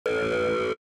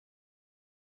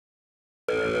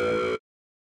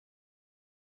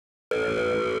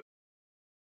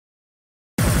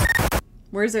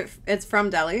Where's it? It's from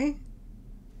Delhi?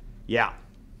 Yeah.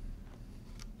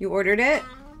 You ordered it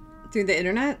through the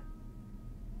internet?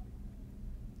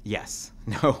 Yes.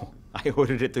 No. I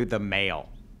ordered it through the mail.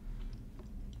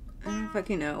 I don't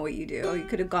fucking know what you do. You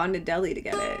could have gone to Delhi to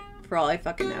get it. For all I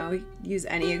fucking know. Use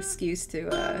any excuse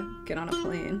to get on a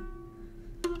plane.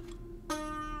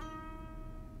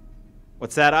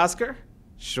 What's that, Oscar?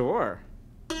 Sure.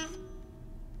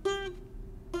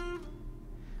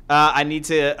 I need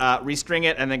to restring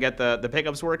it and then get the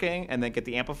pickups working and then get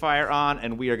the amplifier on,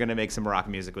 and we are going to make some rock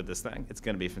music with this thing. It's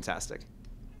going to be fantastic.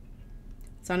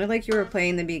 It sounded like you were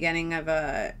playing the beginning of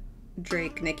a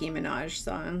Drake Nicki Minaj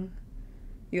song.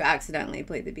 You accidentally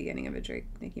played the beginning of a Drake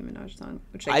Nicki Minaj song,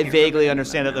 which I vaguely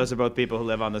understand that those are both people who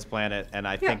live on this planet, and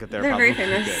I think that they're probably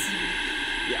very famous. good.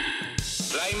 Yeah.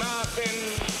 La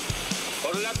imagen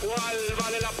por la cual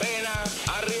vale la pena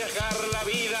arriesgar la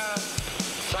vida,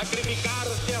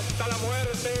 sacrificarse hasta la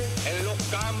muerte en los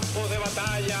campos de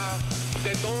batalla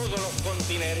de todos los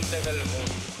continentes del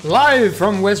mundo. Live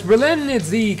from West Berlin, it's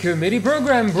the committee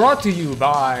program brought to you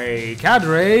by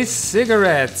Cadre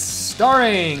Cigarettes,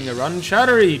 starring Arun and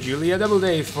Forrest, Julia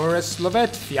Doubleday, Forrest,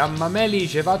 Lovette, Fiamma, Meli,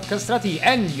 Xhevat, Kastrati,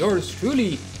 and yours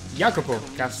truly, Jacopo,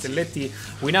 Castelletti.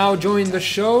 We now join the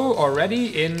show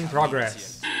already in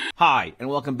progress. Hi, and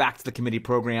welcome back to the committee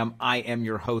program. I am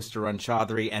your host, Arun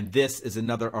and this is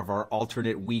another of our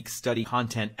alternate week study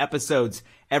content episodes.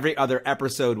 Every other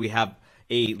episode, we have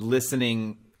a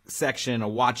listening section, a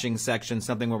watching section,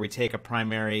 something where we take a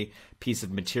primary piece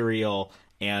of material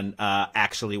and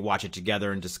actually watch it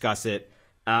together and discuss it.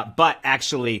 But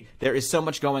actually, there is so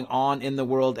much going on in the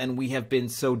world, and we have been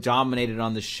so dominated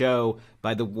on the show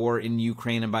by the war in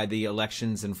Ukraine and by the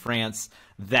elections in France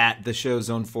that the show's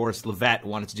own Forrest Lovette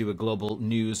wanted to do a global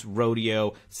news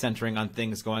rodeo centering on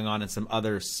things going on in some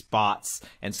other spots.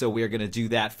 And so we are going to do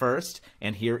that first,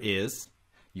 and here is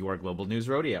your Global News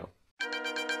Rodeo.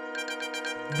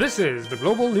 This is the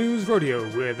Global News Rodeo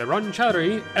with Arun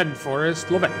Chowdhury and Forrest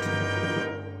Lovette.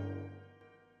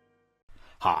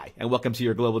 Hi, and welcome to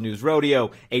your Global News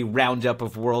Rodeo, a roundup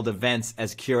of world events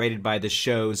as curated by the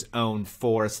show's own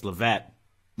Forrest Lovette.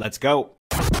 Let's go.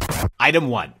 Item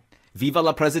 1. Viva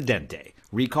la Presidente.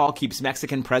 Recall keeps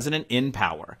Mexican president in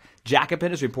power.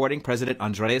 Jacobin is reporting President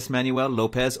Andrés Manuel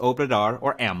López Obrador,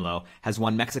 or AMLO, has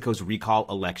won Mexico's recall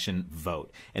election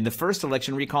vote. In the first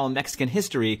election recall in Mexican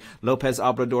history, López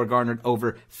Obrador garnered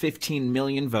over 15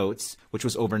 million votes, which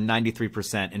was over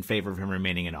 93% in favor of him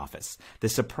remaining in office. The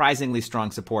surprisingly strong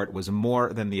support was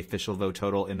more than the official vote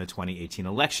total in the 2018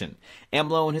 election.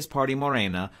 AMLO and his party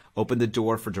Morena opened the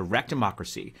door for direct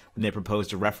democracy when they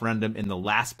proposed a referendum in the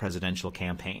last presidential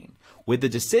campaign. With the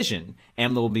decision,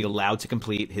 AMLO will be allowed to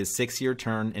complete his 6-year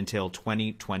term until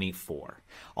 2024.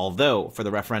 Although, for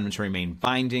the referendum to remain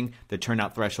binding, the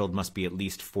turnout threshold must be at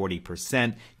least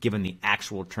 40%. Given the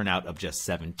actual turnout of just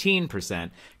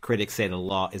 17%, critics say the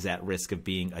law is at risk of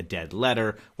being a dead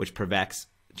letter, which prevents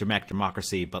direct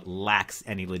democracy but lacks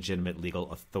any legitimate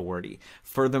legal authority.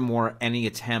 Furthermore, any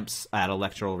attempts at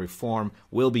electoral reform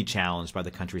will be challenged by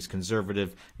the country's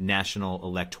conservative National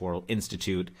Electoral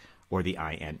Institute, or the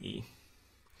INE.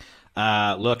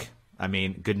 Look, I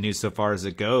mean, good news so far as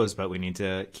it goes, but we need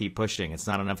to keep pushing. It's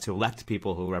not enough to elect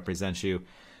people who represent you.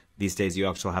 These days, you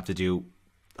also have to do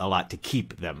a lot to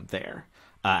keep them there.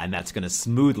 And that's going to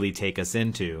smoothly take us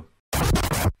into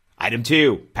Item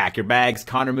 2. Pack your bags.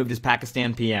 Khan removed his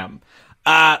Pakistan PM.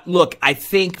 Look, I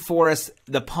think, Forrest,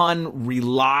 the pun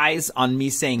relies on me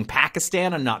saying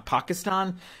Pakistan and not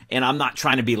Pakistan. And I'm not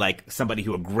trying to be like somebody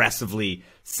who aggressively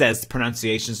says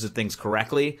pronunciations of things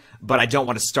correctly, but I don't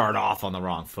want to start off on the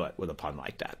wrong foot with a pun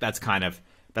like that. That's kind of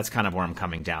where I'm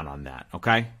coming down on that,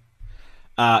 okay?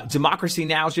 Democracy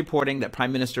Now! Is reporting that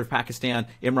Prime Minister of Pakistan,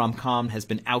 Imran Khan, has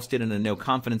been ousted in a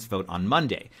no-confidence vote on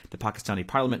Monday. The Pakistani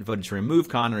parliament voted to remove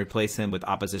Khan and replace him with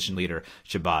opposition leader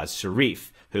Shehbaz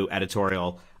Sharif, who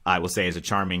editorial, I will say, is a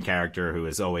charming character who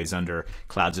is always under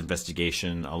clouds of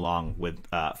investigation along with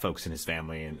folks in his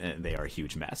family, and they are a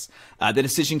huge mess. The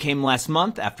decision came last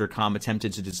month after Khan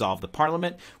attempted to dissolve the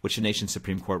parliament, which the nation's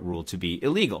Supreme Court ruled to be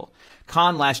illegal.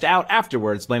 Khan lashed out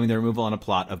afterwards, blaming the removal on a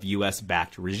plot of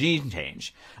U.S.-backed regime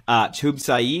change. Tube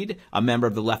Saeed, a member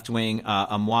of the left-wing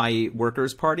Amwai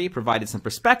Workers' Party, provided some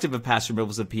perspective of past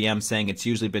removals of PM, saying it's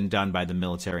usually been done by the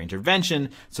military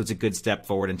intervention, so it's a good step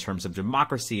forward in terms of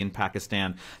democracy in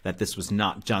Pakistan, that this was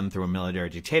not done through a military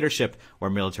dictatorship or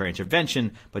military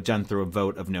intervention, but done through a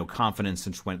vote of no confidence,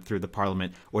 which went through the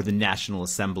parliament or the National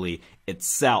Assembly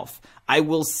itself. I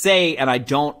will say, and I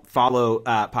don't follow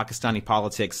Pakistani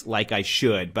politics like I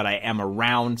should, but I am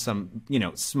around some,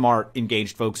 smart,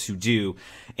 engaged folks who do.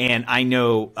 And I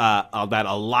know that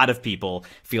a lot of people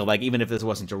feel like even if this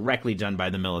wasn't directly done by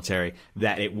the military,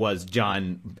 that it was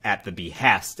done at the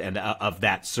behest and of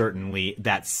that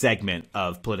segment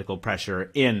of political pressure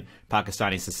in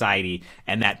Pakistani society,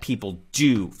 and that people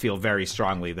do feel very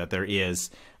strongly that there is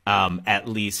at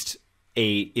least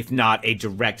if not a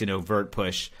direct and overt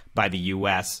push by the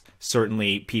U.S.,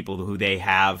 certainly people who they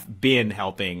have been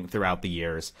helping throughout the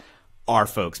years are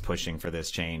folks pushing for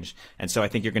this change. And so I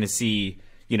think you're going to see,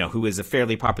 who is a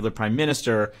fairly popular prime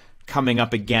minister coming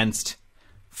up against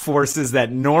forces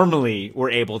that normally were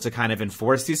able to kind of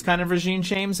enforce these kind of regime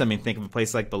changes. I mean, think of a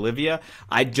place like Bolivia.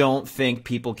 I don't think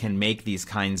people can make these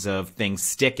kinds of things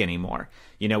stick anymore.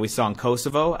 We saw in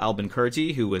Kosovo, Albin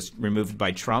Kurti, who was removed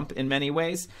by Trump in many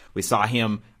ways. We saw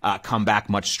him come back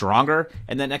much stronger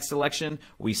in the next election.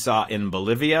 We saw in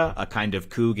Bolivia a kind of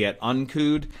coup get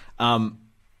uncooed.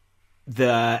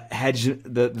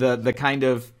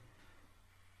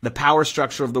 The power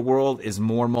structure of the world is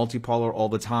more multipolar all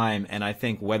the time. And I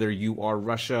think whether you are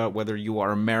Russia, whether you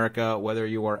are America, whether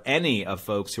you are any of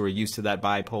folks who are used to that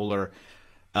bipolar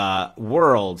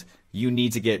world, you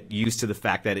need to get used to the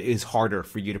fact that it is harder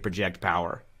for you to project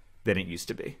power than it used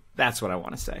to be. That's what I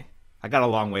want to say. I got a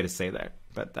long way to say there,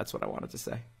 but that's what I wanted to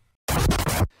say.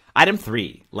 Item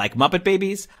 3, like Muppet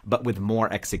Babies, but with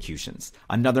more executions.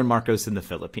 Another Marcos in the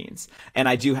Philippines. And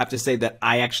I do have to say that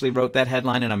I actually wrote that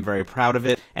headline, and I'm very proud of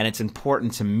it. And it's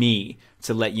important to me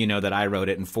to let you know that I wrote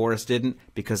it and Forrest didn't,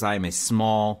 because I am a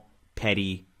small,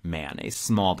 petty man.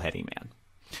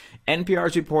 NPR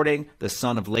is reporting the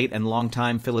son of late and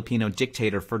longtime Filipino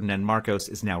dictator Ferdinand Marcos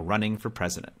is now running for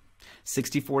president.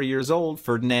 64 years old,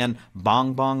 Ferdinand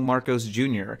Bong Bong Marcos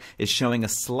Jr. is showing a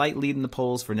slight lead in the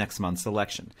polls for next month's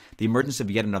election. The emergence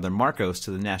of yet another Marcos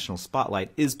to the national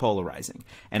spotlight is polarizing,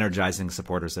 energizing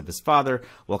supporters of his father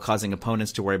while causing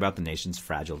opponents to worry about the nation's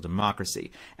fragile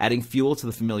democracy. Adding fuel to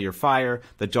the familiar fire,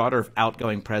 the daughter of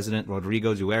outgoing President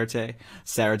Rodrigo Duterte,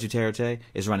 Sara Duterte,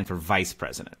 is running for vice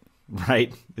president.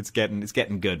 Right? It's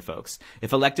getting good, folks.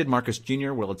 If elected, Marcos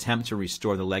Jr. will attempt to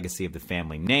restore the legacy of the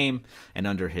family name, and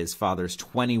under his father's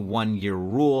 21-year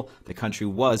rule, the country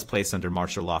was placed under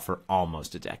martial law for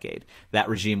almost a decade. That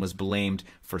regime was blamed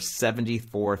for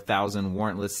 74,000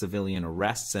 warrantless civilian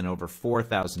arrests and over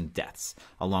 4,000 deaths,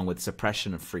 along with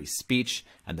suppression of free speech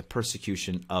and the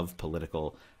persecution of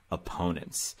political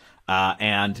opponents.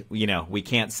 And we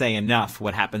can't say enough.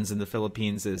 What happens in the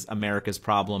Philippines is America's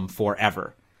problem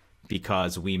forever,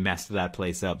 because we messed that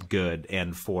place up good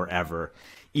and forever,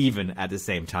 even at the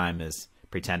same time as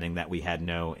pretending that we had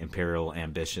no imperial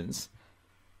ambitions.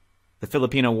 The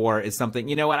Filipino War is something,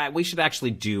 we should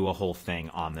actually do a whole thing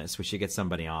on this. We should get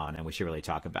somebody on, and we should really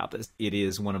talk about this. It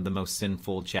is one of the most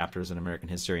sinful chapters in American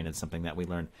history, and it's something that we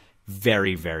learn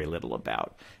very, very little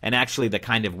about. And actually, the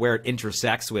kind of where it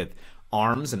intersects with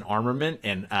arms and armament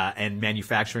and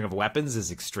manufacturing of weapons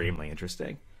is extremely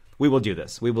interesting. We will do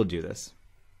this.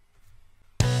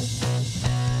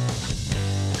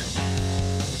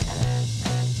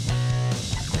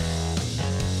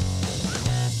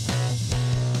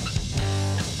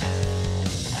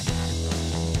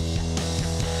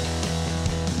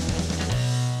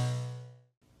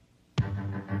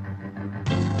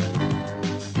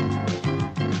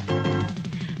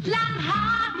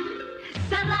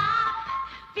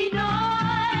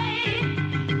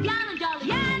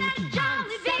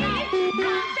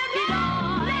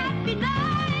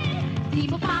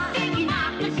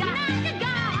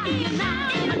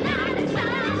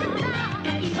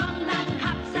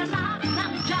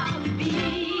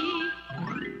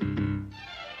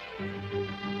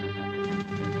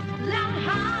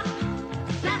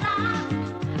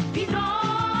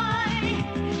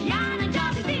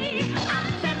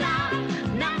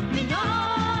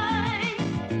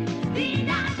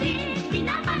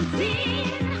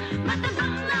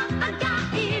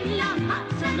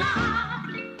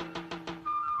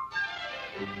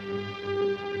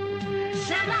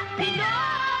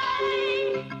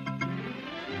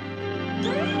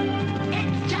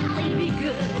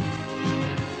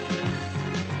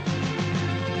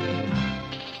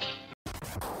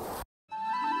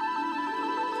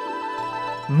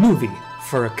 Movie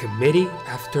for a committee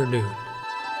afternoon.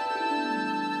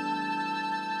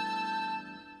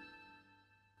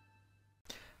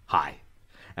 Hi,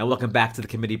 and welcome back to the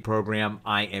committee program.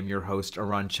 I am your host,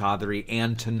 Arun Chaudhary,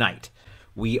 and tonight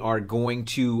we are going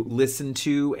to listen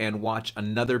to and watch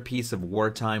another piece of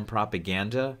wartime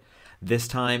propaganda This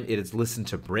time it is Listen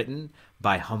to Britain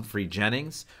by Humphrey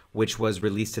Jennings, which was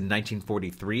released in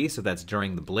 1943, so that's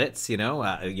during the Blitz,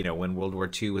 when World War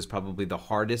II was probably the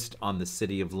hardest on the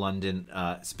city of London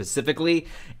specifically,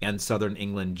 and southern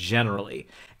England generally.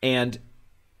 And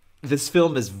this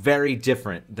film is very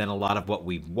different than a lot of what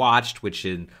we've watched, which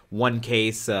in one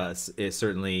case, is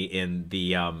certainly in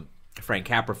the Frank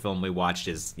Capra film we watched,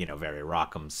 is, very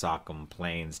rock'em, sock'em,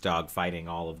 planes, dogfighting,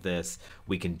 all of this.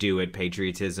 We can do it,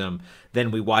 patriotism. Then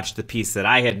we watched the piece that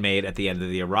I had made at the end of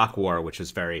the Iraq War, which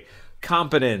was very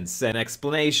competence and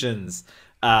explanations.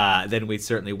 Then we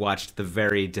certainly watched the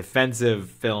very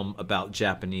defensive film about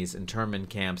Japanese internment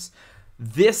camps.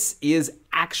 This is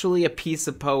actually a piece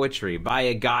of poetry by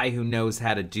a guy who knows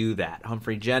how to do that.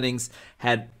 Humphrey Jennings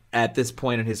had, at this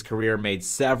point in his career, made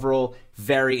several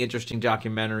very interesting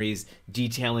documentaries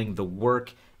detailing the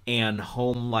work and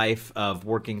home life of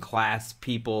working class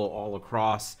people all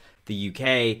across the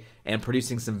UK, and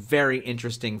producing some very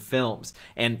interesting films.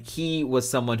 And he was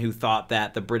someone who thought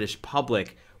that the British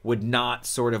public would not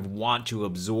sort of want to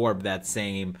absorb that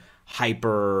same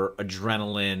hyper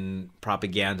adrenaline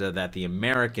propaganda that the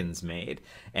Americans made,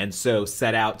 and so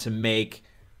set out to make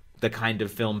the kind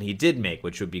of film he did make,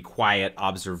 which would be quiet,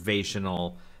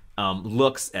 observational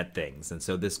looks at things. And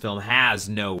so this film has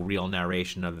no real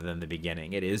narration other than the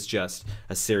beginning. It is just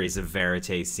a series of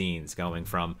verite scenes going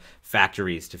from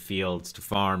factories to fields to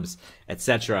farms,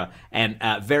 etc. And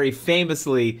very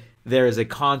famously, there is a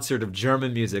concert of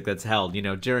German music that's held,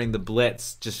 during the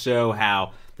Blitz, to show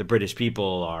how the British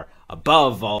people are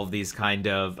above all of these kind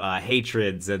of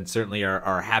hatreds, and certainly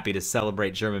are happy to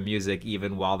celebrate German music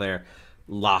even while they're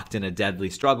locked in a deadly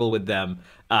struggle with them.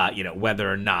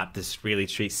 Whether or not this really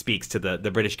speaks to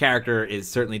the British character is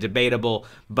certainly debatable,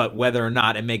 but whether or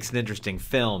not it makes an interesting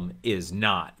film is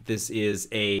not. This is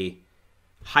a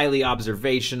highly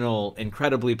observational,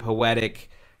 incredibly poetic,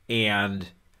 and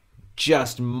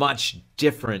just much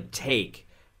different take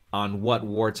on what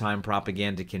wartime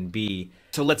propaganda can be.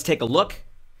 So let's take a look,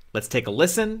 let's take a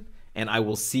listen, and I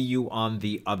will see you on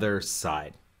the other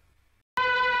side.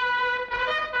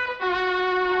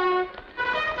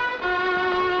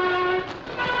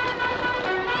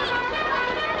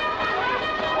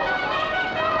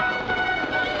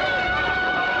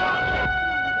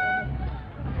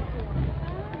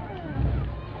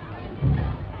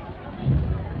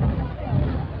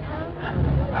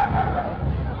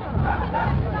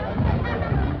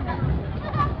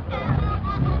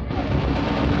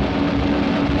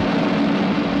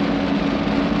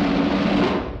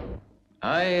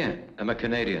 I am a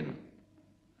Canadian.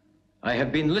 I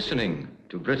have been listening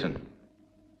to Britain.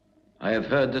 I have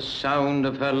heard the sound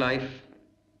of her life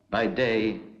by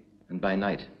day and by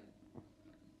night.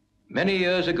 Many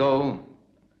years ago,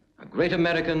 a great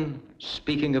American,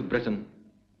 speaking of Britain,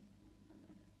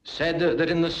 said that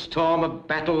in the storm of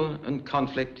battle and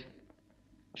conflict,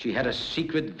 she had a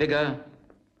secret vigor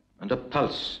and a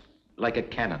pulse like a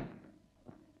cannon.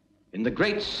 In the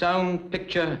great sound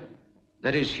picture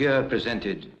that is here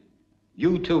presented,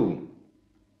 you too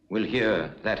will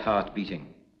hear that heart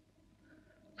beating.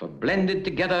 For blended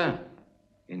together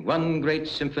in one great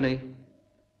symphony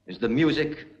is the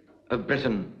music of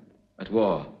Britain at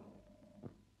war.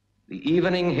 The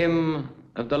evening hymn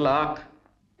of the lark,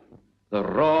 the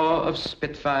roar of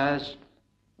Spitfires,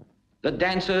 the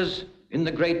dancers in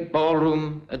the great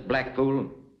ballroom at Blackpool,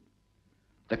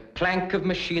 the clank of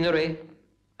machinery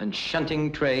and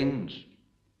shunting trains,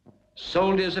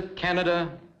 soldiers of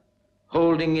Canada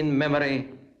holding in memory,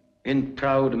 in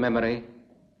proud memory,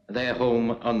 their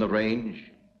home on the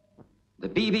range. The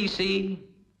BBC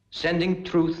sending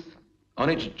truth on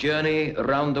its journey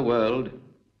around the world.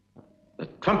 The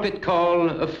trumpet call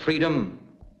of freedom,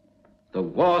 the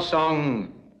war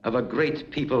song of a great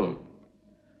people,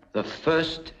 the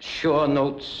first sure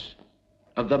notes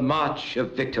of the march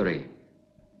of victory,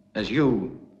 as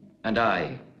you and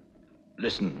I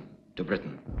listen to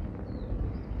Britain.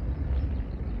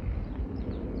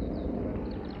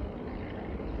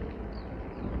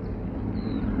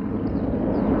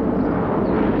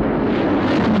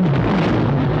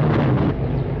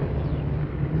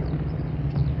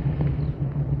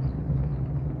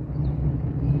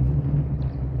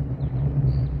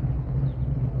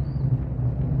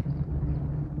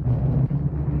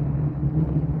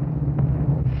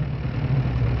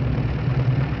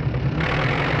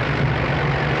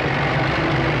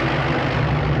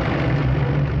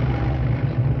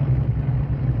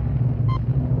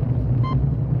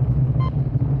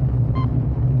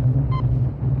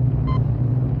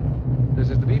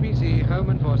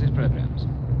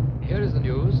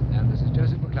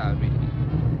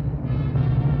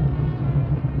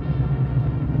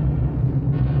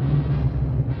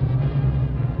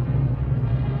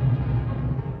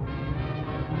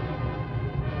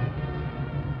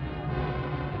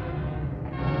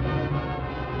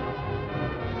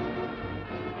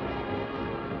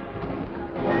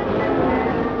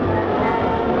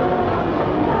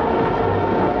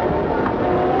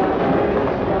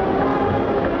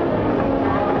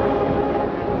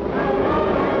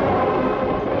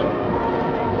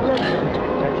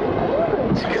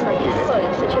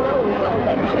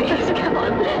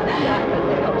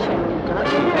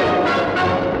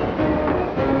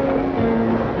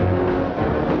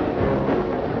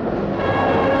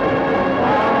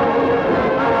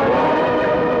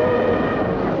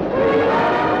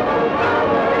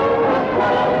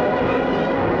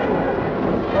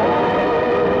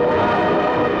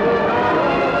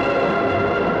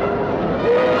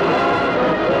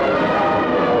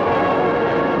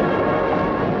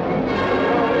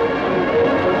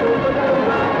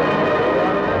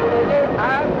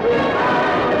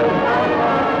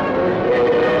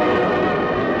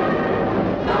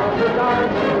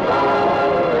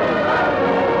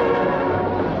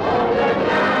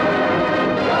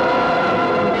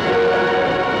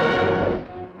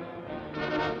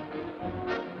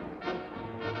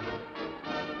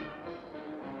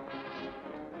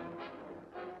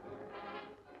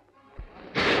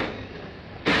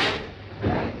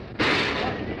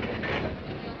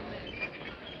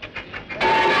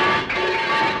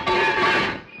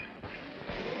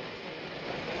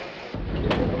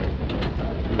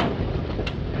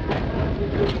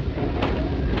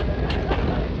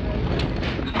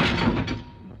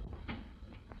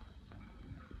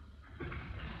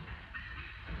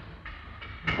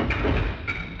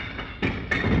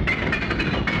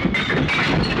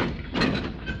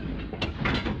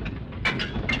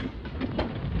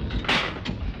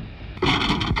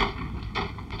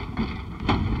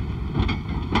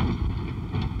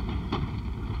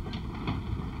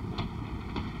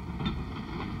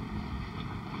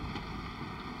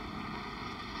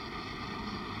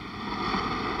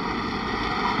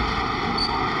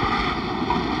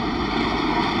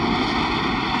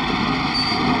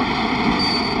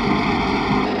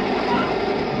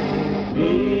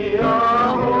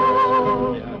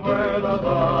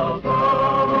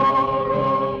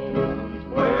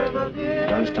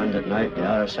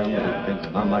 Some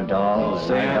big mama doll.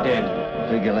 Say I did.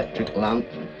 Big electric lamp.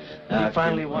 He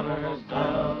finally won her.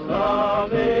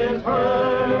 Love is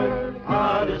heard,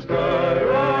 a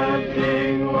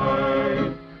discouraging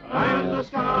word. And the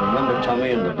sky. Remember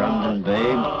Tommy and the Brandon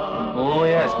Babe? Oh,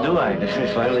 yes, do I?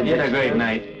 Finally You had a great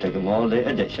night. Took them all day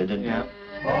to ditch it, didn't Yeah.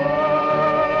 Home,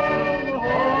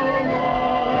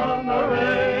 home on the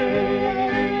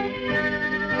range,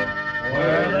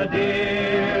 where the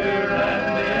deer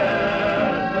and the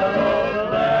antelope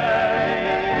play,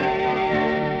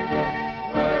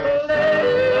 where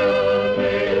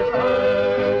seldom is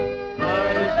heard a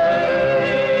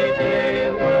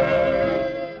discouraging word,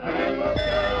 and the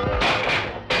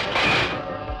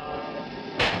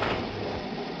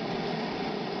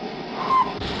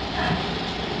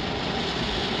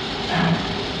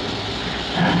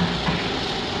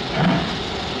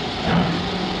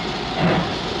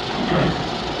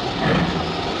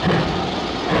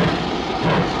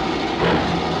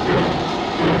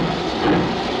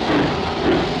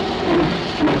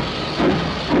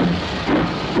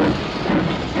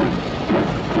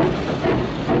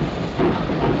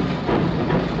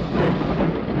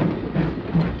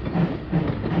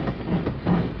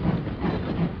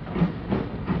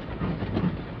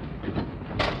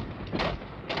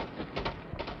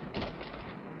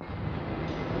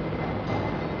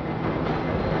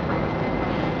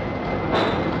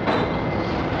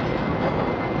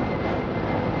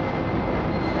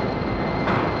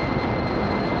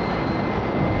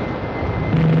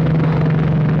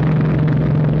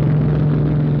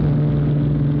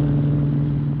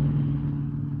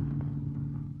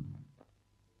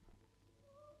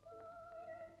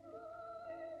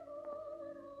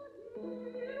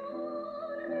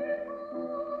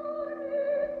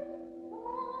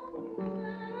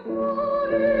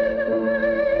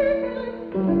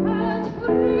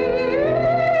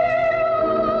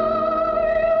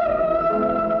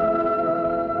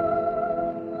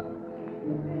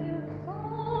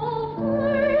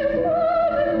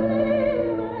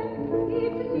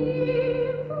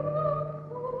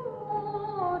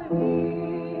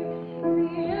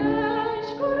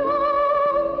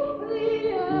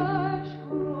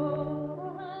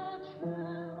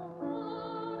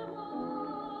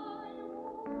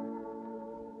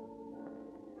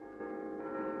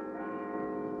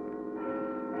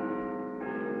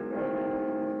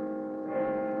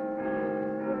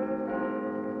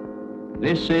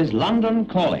This is London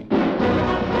Calling.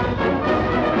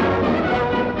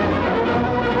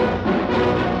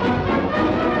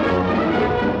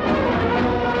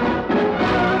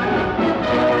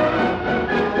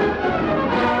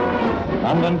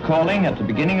 London Calling at the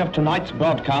beginning of tonight's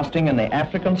broadcasting in the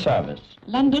African service.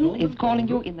 London is calling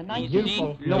you in the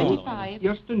 1925,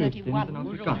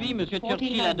 Aujourd'hui, Monsieur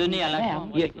Churchill a donné à la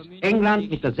Chambre. England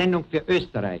mit der Sendung für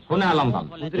Österreich. هنا لندن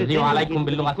نذيع عليكم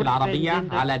باللغة العربية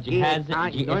على جهاز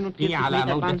GST على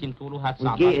موجة طولها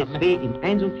 19 GSB in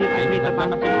 41 Meter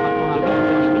Band.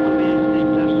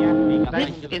 This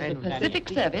is the Pacific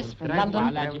Service from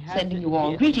London, sending you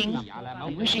all greetings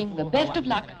and wishing the best of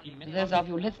luck to those of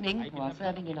you listening who are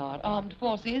serving in our armed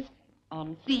forces,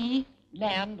 on sea,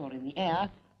 land or in the air,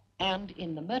 and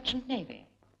in the merchant navy.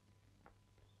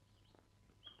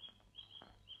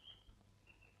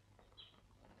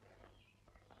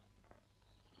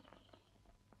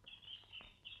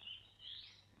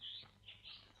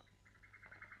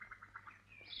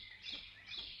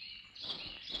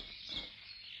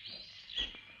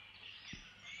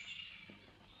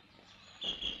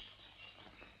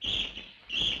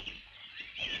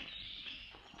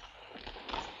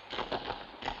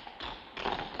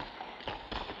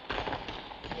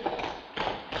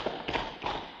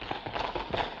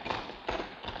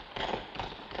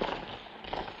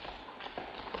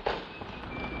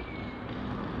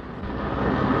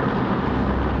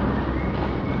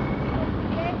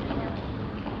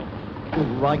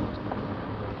 Right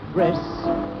press,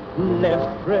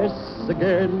 left press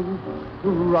again.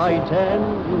 Right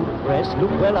hand press,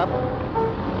 look well up.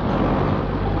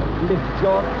 Lift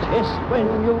your chest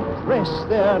when you press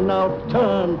there. Now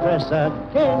turn, press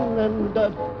again, and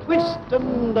twist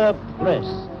and press.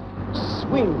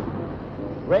 Swing,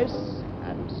 press,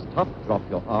 and stop. Drop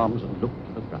your arms and look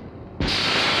to the front.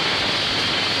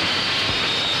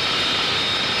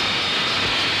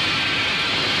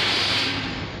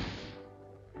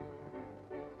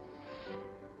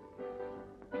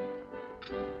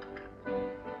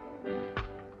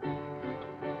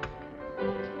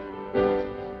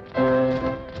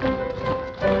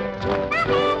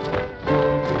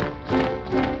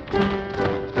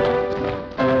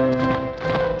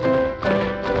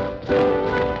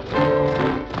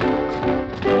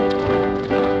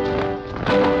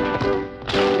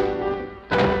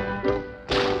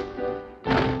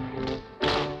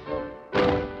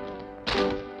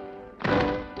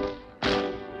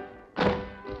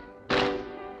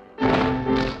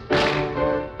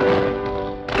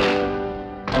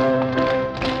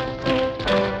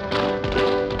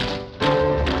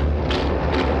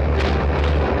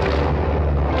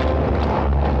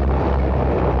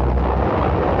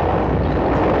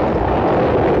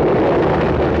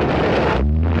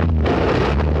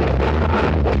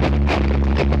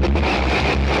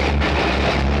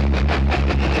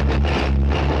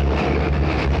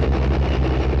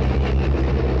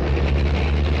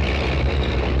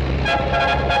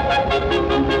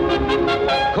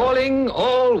 Calling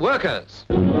all workers.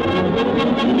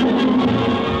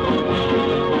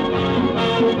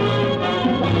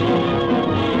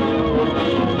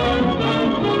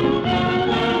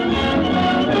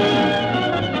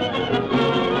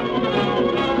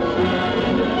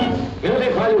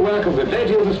 Music while you work will be played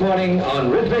to you this morning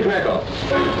on Rhythmic Records.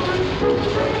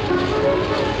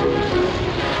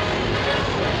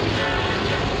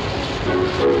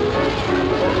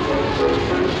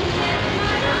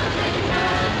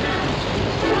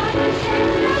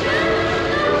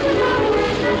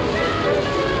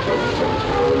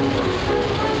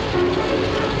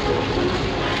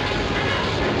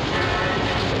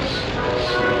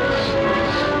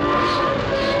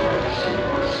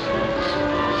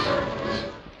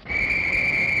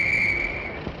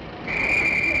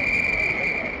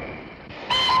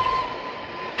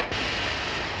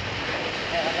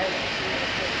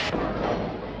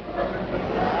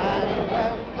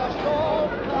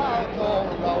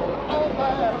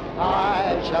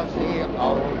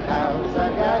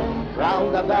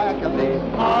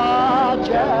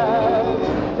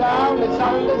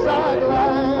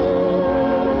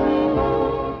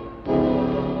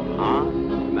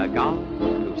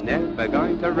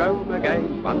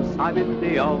 I'm in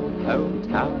the old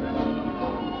hometown.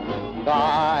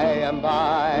 By and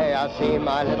by I'll see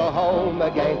my little home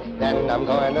again. Then I'm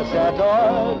going to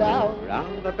settle down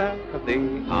round the back of the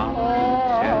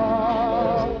armchair.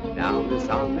 Down this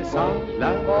armchair,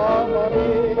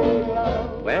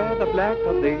 where the black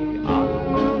of the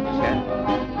armchair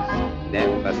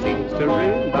never seems to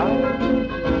ring by.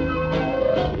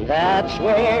 That's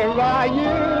where I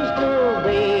used to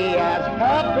be as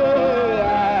happy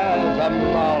as a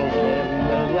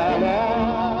multi-millionaire.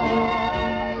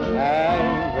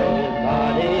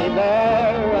 Everybody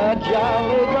there a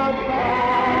jolly good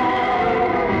time.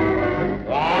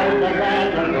 While the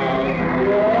band alone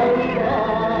goes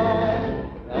by,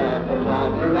 and the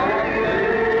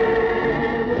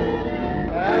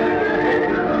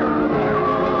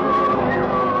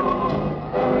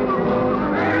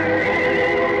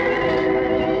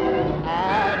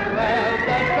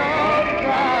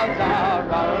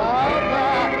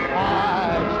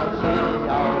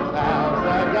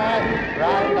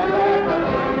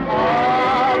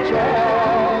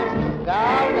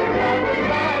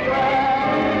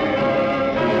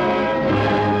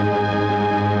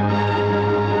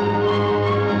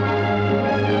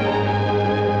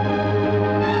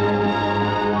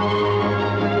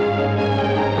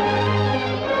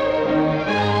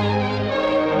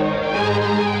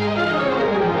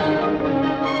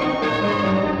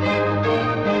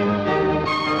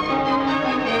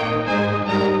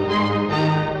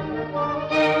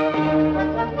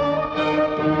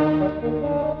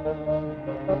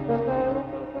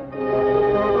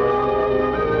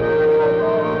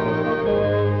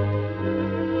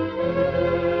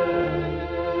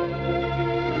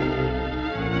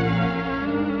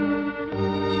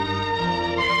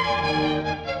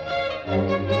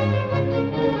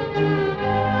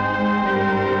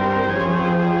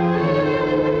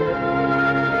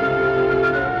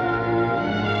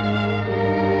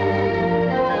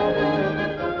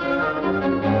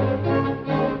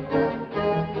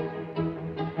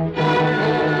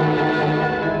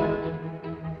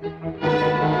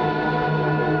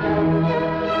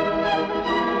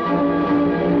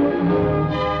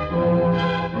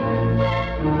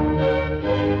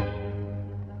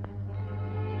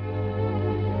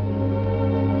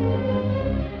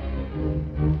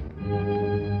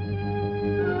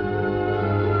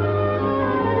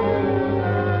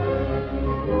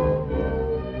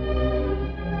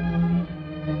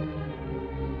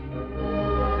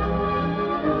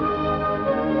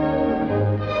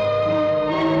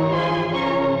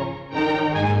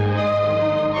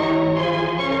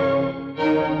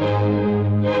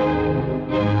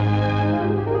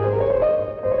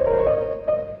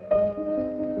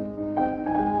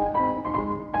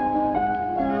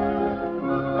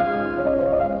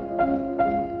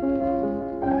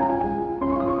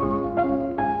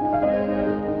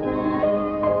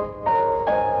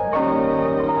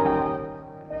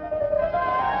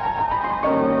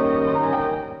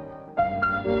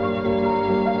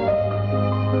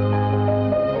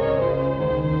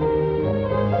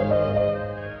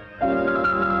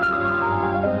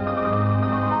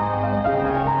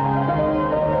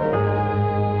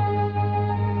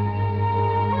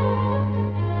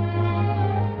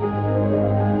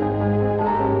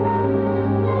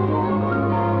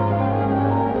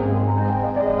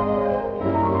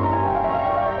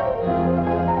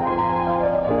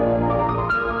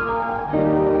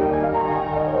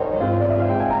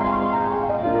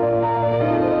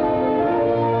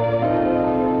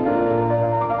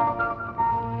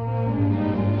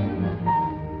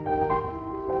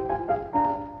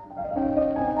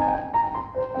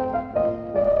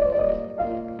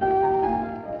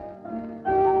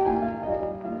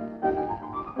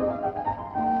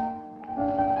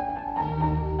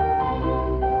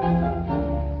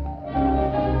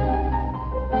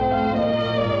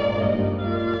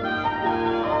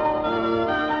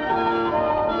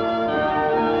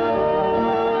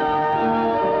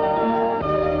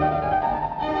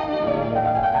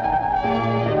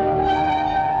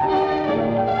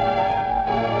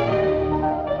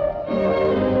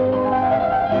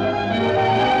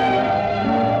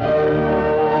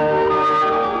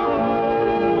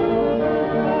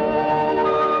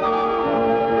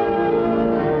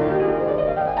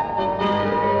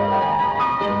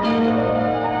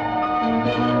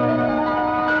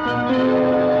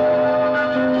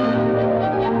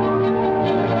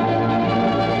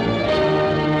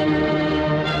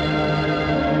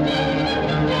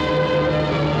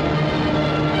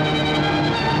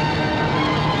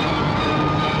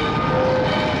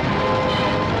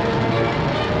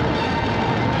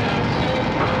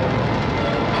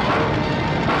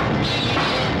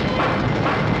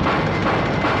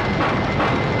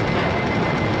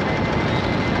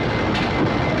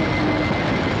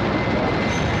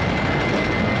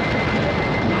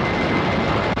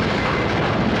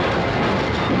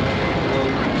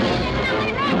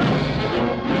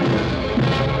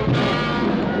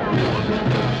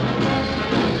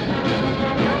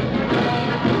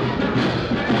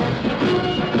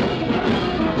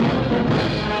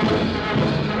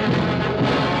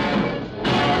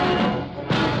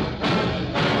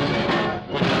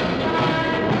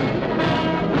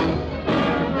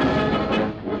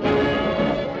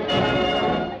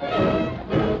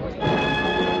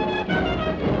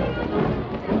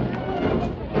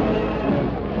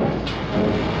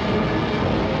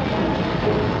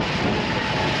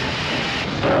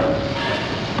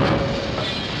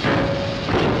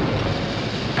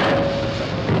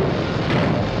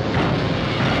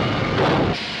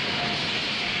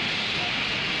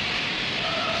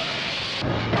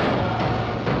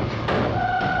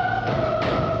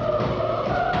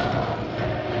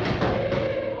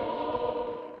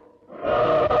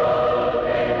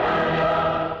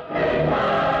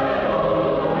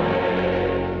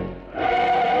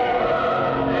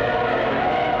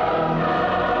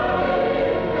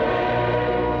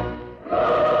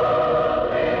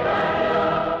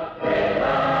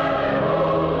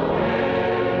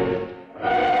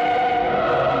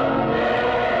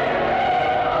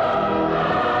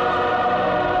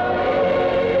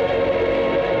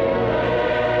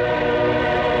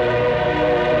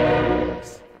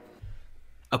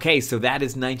Okay, so that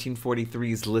is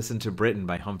 1943's Listen to Britain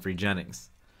by Humphrey Jennings.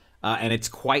 And it's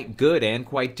quite good and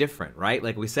quite different, right?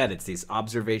 Like we said, it's these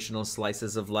observational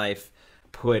slices of life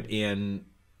put in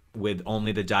with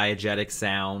only the diegetic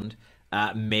sound,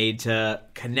 made to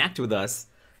connect with us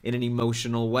in an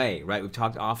emotional way, right? We've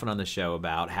talked often on the show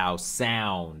about how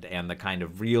sound and the kind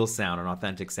of real sound and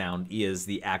authentic sound is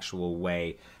the actual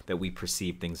way that we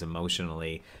perceive things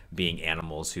emotionally, being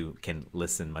animals who can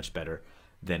listen much better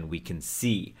than we can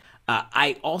see.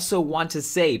 I also want to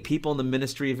say people in the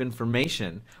Ministry of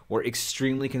Information were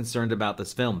extremely concerned about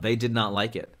this film. They did not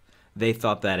like it. They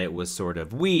thought that it was sort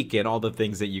of weak and all the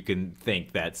things that you can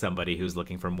think that somebody who's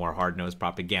looking for more hard-nosed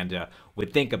propaganda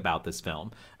would think about this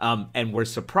film. And were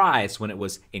surprised when it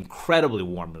was incredibly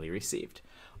warmly received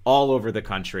all over the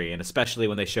country, and especially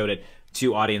when they showed it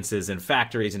to audiences in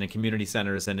factories and in community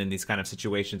centers and in these kind of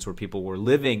situations where people were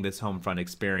living this home front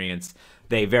experience.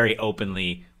 They very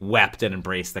openly wept and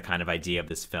embraced the kind of idea of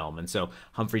this film. And so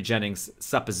Humphrey Jennings'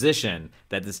 supposition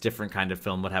that this different kind of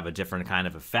film would have a different kind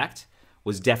of effect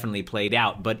was definitely played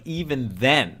out. But even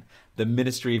then, the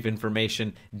Ministry of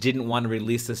Information didn't want to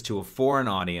release this to a foreign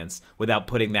audience without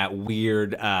putting that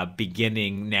weird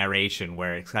beginning narration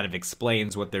where it kind of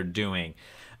explains what they're doing.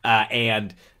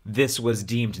 And this was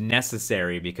deemed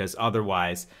necessary because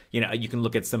otherwise, you know, you can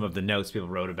look at some of the notes people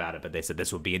wrote about it, but they said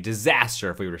this would be a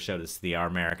disaster if we were to show this to our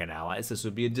American allies. This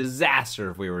would be a disaster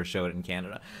if we were to show it in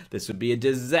Canada. This would be a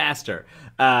disaster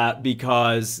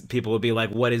because people would be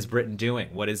like, what is Britain doing?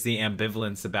 What is the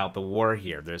ambivalence about the war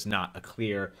here? There's not a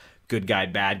clear good guy,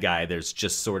 bad guy. There's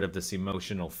just sort of this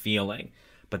emotional feeling.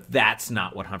 But that's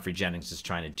not what Humphrey Jennings is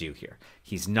trying to do here.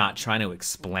 He's not trying to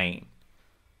explain.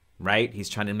 Right? He's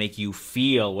trying to make you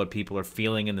feel what people are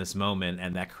feeling in this moment,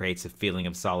 and that creates a feeling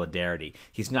of solidarity.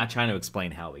 He's not trying to explain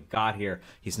how we got here.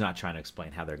 He's not trying to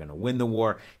explain how they're going to win the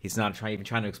war. He's not even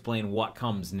trying to explain what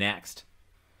comes next,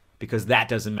 because that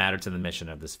doesn't matter to the mission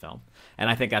of this film.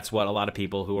 And I think that's what a lot of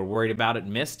people who are worried about it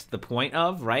missed the point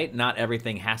of, right? Not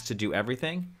everything has to do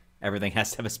everything. Everything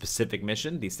has to have a specific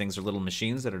mission. These things are little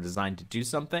machines that are designed to do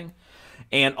something.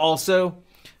 And also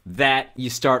that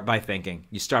you start by thinking.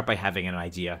 You start by having an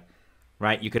idea.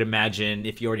 Right? You could imagine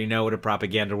if you already know what a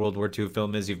propaganda World War II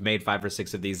film is, you've made 5 or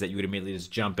 6 of these, that you would immediately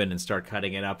just jump in and start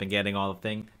cutting it up and getting all the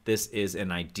thing. This is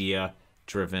an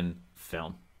idea-driven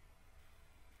film.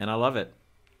 And I love it.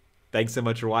 Thanks so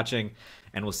much for watching,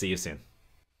 and we'll see you soon.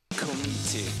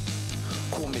 Comite,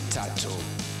 comitato,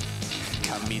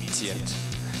 comitiet,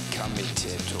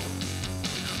 comiteto,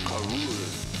 corul,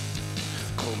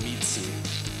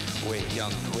 comite, we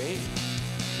yantwe,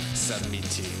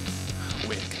 submiti,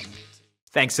 we.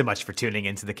 Thanks so much for tuning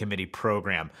into the committee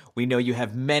program. We know you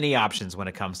have many options when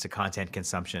it comes to content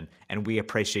consumption, and we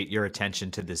appreciate your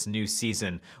attention to this new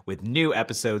season with new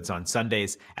episodes on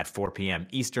Sundays at 4 p.m.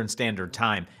 Eastern Standard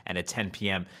Time and at 10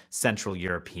 p.m. Central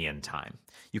European Time.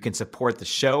 You can support the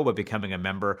show by becoming a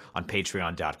member on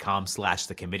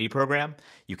patreon.com/the committee program.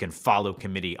 You can follow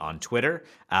committee on Twitter,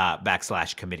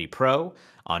 /committee-pro,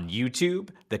 on YouTube,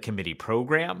 the committee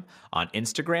program, on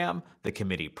Instagram, the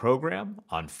committee program,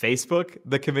 on Facebook,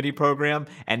 the committee program,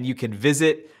 and you can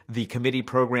visit the committee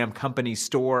program company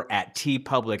store at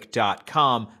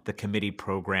tpublic.com, the committee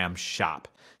program shop.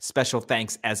 Special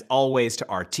thanks, as always, to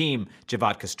our team,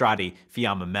 Xhevat Kastrati,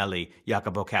 Fiamma Meli,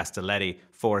 Jacopo Castelletti,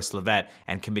 Forrest Lovette,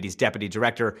 and committee's deputy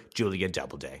director, Julia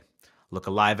Doubleday. Look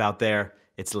alive out there.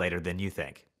 It's later than you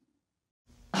think.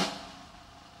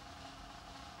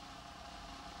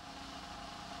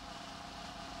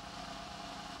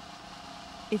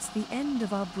 It's the end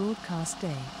of our broadcast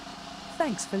day.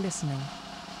 Thanks for listening.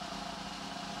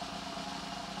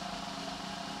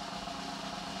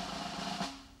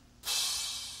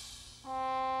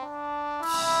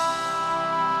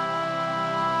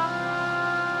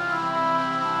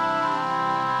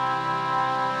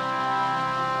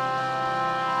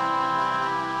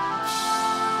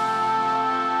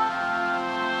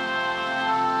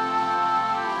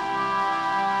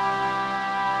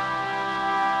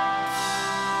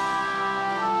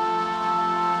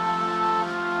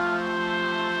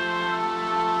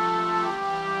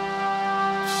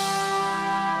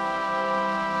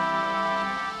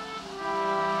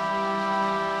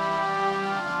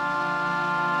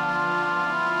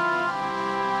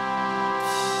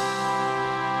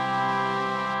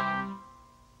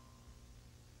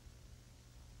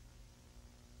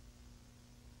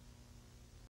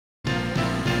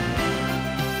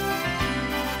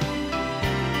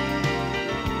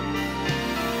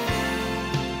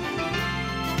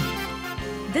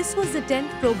 This was the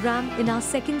 10th program in our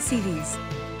second series.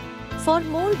 For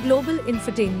more global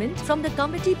infotainment from the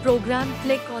committee program,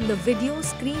 click on the video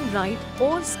screen right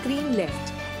or screen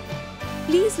left.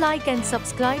 Please like and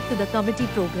subscribe to the committee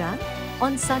program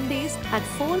on Sundays at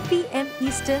 4 p.m.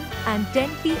 Eastern and 10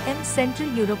 p.m. Central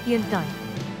European Time.